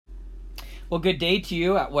Well, good day to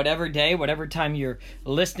you at whatever day, whatever time you're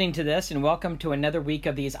listening to this, and welcome to another week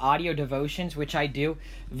of these audio devotions, which I do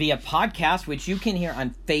via podcast, which you can hear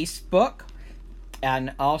on Facebook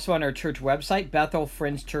and also on our church website,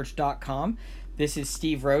 BethelFriendsChurch.com. This is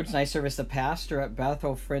Steve Rhodes, and I serve as the pastor at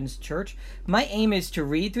Bethel Friends Church. My aim is to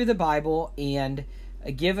read through the Bible and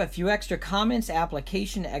give a few extra comments,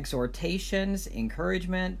 application, exhortations,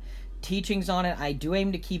 encouragement, teachings on it. I do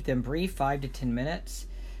aim to keep them brief, 5 to 10 minutes.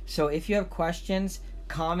 So if you have questions,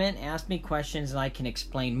 comment, ask me questions, and I can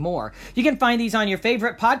explain more. You can find these on your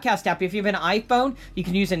favorite podcast app. If you have an iPhone, you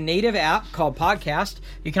can use a native app called Podcast.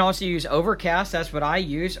 You can also use Overcast. That's what I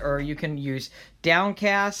use. Or you can use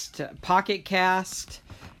Downcast, Pocket Cast,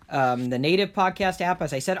 the native podcast app.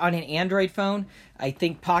 As I said, on an Android phone, I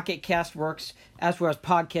think Pocket Cast works, as well as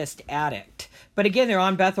Podcast Addict. But again, they're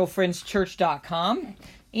on BethelFriendsChurch.com.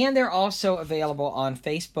 And they're also available on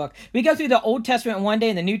Facebook. We go through the Old Testament one day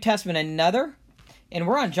and the New Testament another. And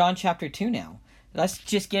we're on John chapter 2 now. Let's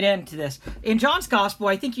just get into this. In John's Gospel,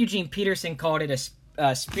 I think Eugene Peterson called it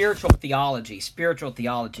a spiritual theology. Spiritual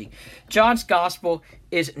theology. John's Gospel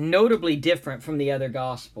is notably different from the other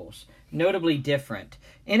Gospels. Notably different.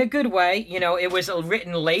 In a good way, it was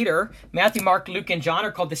written later. Matthew, Mark, Luke, and John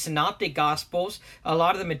are called the Synoptic Gospels. A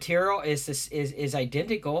lot of the material is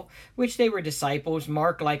identical, which they were disciples.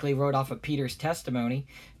 Mark likely wrote off of Peter's testimony.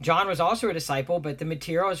 John was also a disciple, but the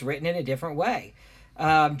material is written in a different way.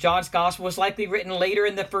 John's Gospel was likely written later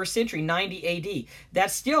in the first century, 90 A.D.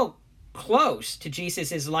 That's still close to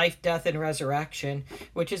Jesus' life, death, and resurrection,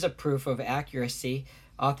 which is a proof of accuracy.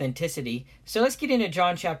 Authenticity. So let's get into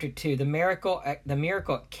John chapter 2, the miracle at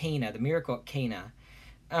Cana.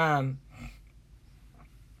 On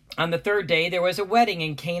the third day, there was a wedding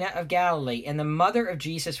in Cana of Galilee, and the mother of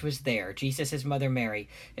Jesus was there, Jesus' mother Mary.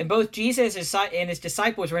 And both Jesus and his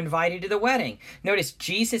disciples were invited to the wedding. Notice,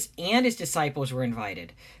 Jesus and his disciples were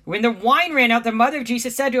invited. When the wine ran out, the mother of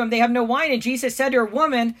Jesus said to him, "They have no wine." And Jesus said to her,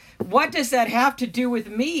 "Woman, what does that have to do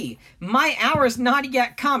with me? My hour is not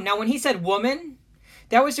yet come." Now, when he said woman,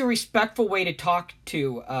 that was a respectful way to talk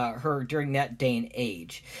to her during that day and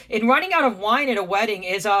age. And running out of wine at a wedding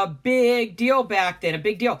is a big deal back then, a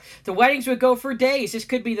big deal. The weddings would go for days. This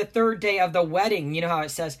could be the third day of the wedding. You know how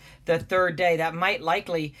it says the third day. That might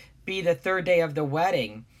likely be the third day of the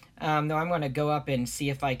wedding. Though I'm going to go up and see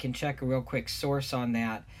if I can check a real quick source on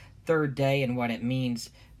that third day and what it means.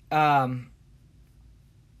 The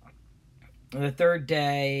third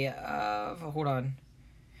day of, hold on.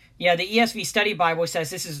 Yeah, the ESV Study Bible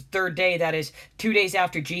says this is the third day, that is 2 days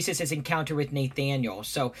after Jesus' encounter with Nathanael.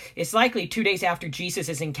 So it's likely 2 days after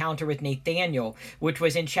Jesus' encounter with Nathanael, which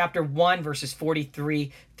was in chapter 1, verses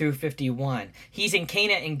 43 through 51. He's in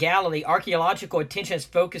Cana in Galilee. Archaeological attention is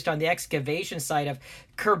focused on the excavation site of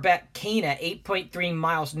Khirbet Cana, 8.3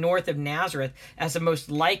 miles north of Nazareth, as the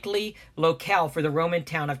most likely locale for the Roman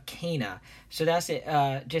town of Cana. So that's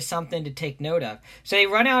just something to take note of. So they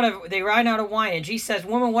run out of wine, and Jesus says,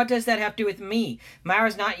 "Woman, what does that have to do with me? My hour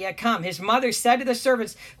has not yet come." His mother said to the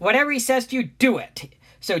servants, "Whatever he says to you, do it."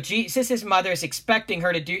 So Jesus' mother is expecting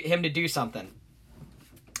him to do something.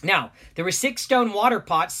 Now, there were 6 stone water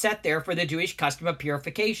pots set there for the Jewish custom of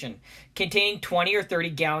purification, containing 20 or 30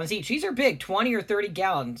 gallons each. These are big, 20 or 30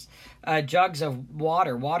 gallons jugs of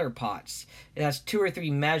water pots. That's 2 or 3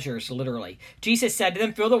 measures, literally. Jesus said to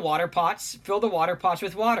them, fill the water pots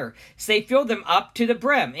with water. So they filled them up to the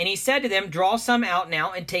brim. And he said to them, "Draw some out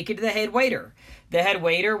now and take it to the head waiter." The head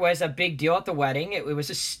waiter was a big deal at the wedding. It was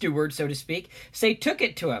a steward, so to speak. So they took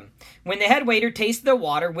it to him. When the head waiter tasted the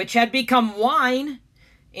water, which had become wine,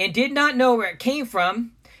 and did not know where it came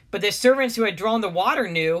from, but the servants who had drawn the water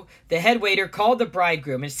knew, the head waiter called the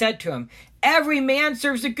bridegroom and said to him, "Every man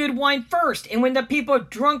serves the good wine first, and when the people have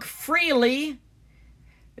drunk freely,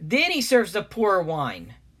 then he serves the poorer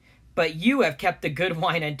wine. But you have kept the good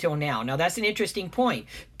wine until now." Now that's an interesting point.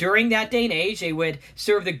 During that day and age, they would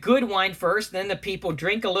serve the good wine first, then the people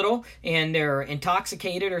drink a little and they're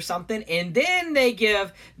intoxicated or something, and then they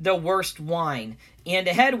give the worst wine. And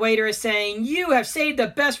the head waiter is saying, "You have saved the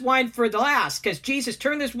best wine for the last," because Jesus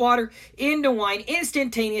turned this water into wine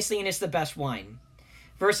instantaneously, and it's the best wine.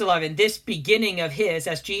 Verse 11, this beginning of his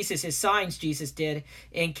signs Jesus did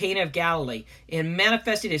in Cana of Galilee, and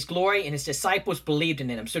manifested his glory, and his disciples believed in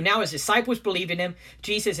him. So now his disciples believed in him.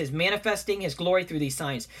 Jesus is manifesting his glory through these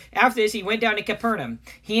signs. After this, he went down to Capernaum.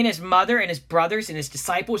 He and his mother and his brothers and his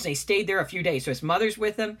disciples, and they stayed there a few days. So his mother's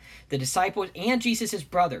with him, the disciples, and Jesus'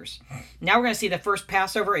 brothers. Now we're going to see the first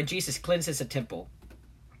Passover, and Jesus cleanses the temple.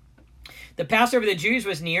 The Passover of the Jews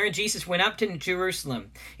was near, and Jesus went up to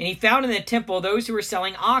Jerusalem. And he found in the temple those who were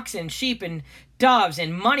selling oxen, sheep, and doves,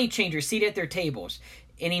 and money changers seated at their tables.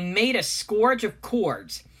 And he made a scourge of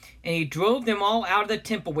cords, and he drove them all out of the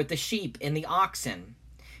temple with the sheep and the oxen.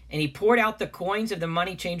 And he poured out the coins of the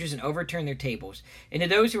money changers and overturned their tables. And to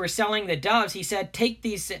those who were selling the doves, he said, take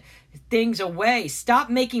these things away. Stop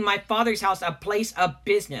making my Father's house a place of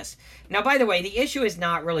business. Now, by the way, the issue is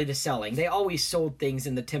not really the selling. They always sold things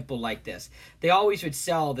in the temple like this. They always would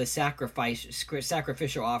sell the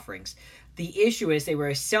sacrificial offerings. The issue is they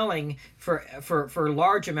were selling for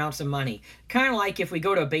large amounts of money. Kind of like if we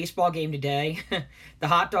go to a baseball game today, the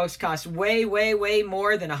hot dogs cost way, way, way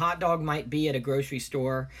more than a hot dog might be at a grocery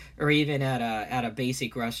store or even at a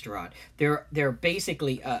basic restaurant. They're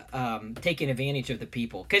basically taking advantage of the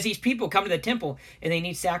people, because these people come to the temple and they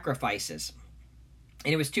need sacrifices.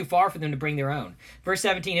 And it was too far for them to bring their own. Verse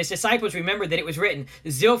 17, his disciples remembered that it was written,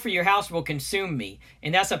 zeal for your house will consume me.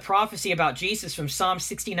 And that's a prophecy about Jesus from Psalm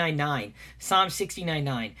 69:9. Psalm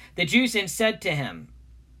 69:9. The Jews then said to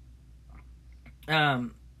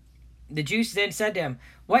him,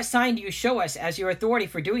 what sign do you show us as your authority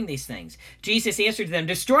for doing these things? Jesus answered them,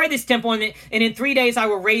 destroy this temple, and in 3 days I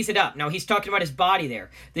will raise it up. Now he's talking about his body there.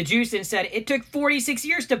 The Jews then said, it took 46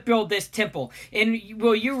 years to build this temple, and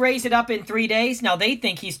will you raise it up in 3 days? Now they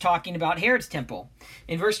think he's talking about Herod's temple.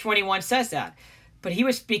 In verse 21 says that. But he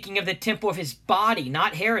was speaking of the temple of his body,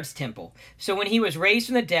 not Herod's temple. So when he was raised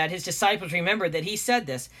from the dead, his disciples remembered that he said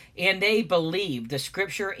this, and they believed the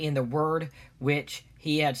scripture and the word which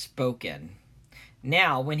he had spoken.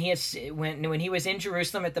 Now, when he was in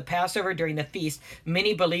Jerusalem at the Passover during the feast,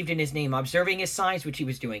 many believed in his name, observing his signs which he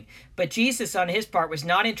was doing. But Jesus, on his part, was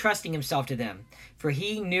not entrusting himself to them, for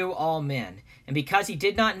he knew all men. And because he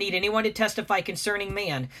did not need anyone to testify concerning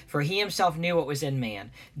man, for he himself knew what was in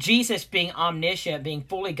man. Jesus, being omniscient, being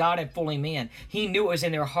fully God and fully man, he knew what was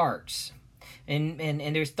in their hearts. And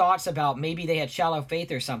there's thoughts about maybe they had shallow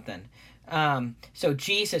faith or something. So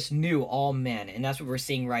Jesus knew all men, and that's what we're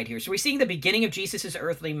seeing right here. So we're seeing the beginning of Jesus'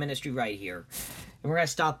 earthly ministry right here. And we're going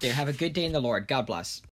to stop there. Have a good day in the Lord. God bless.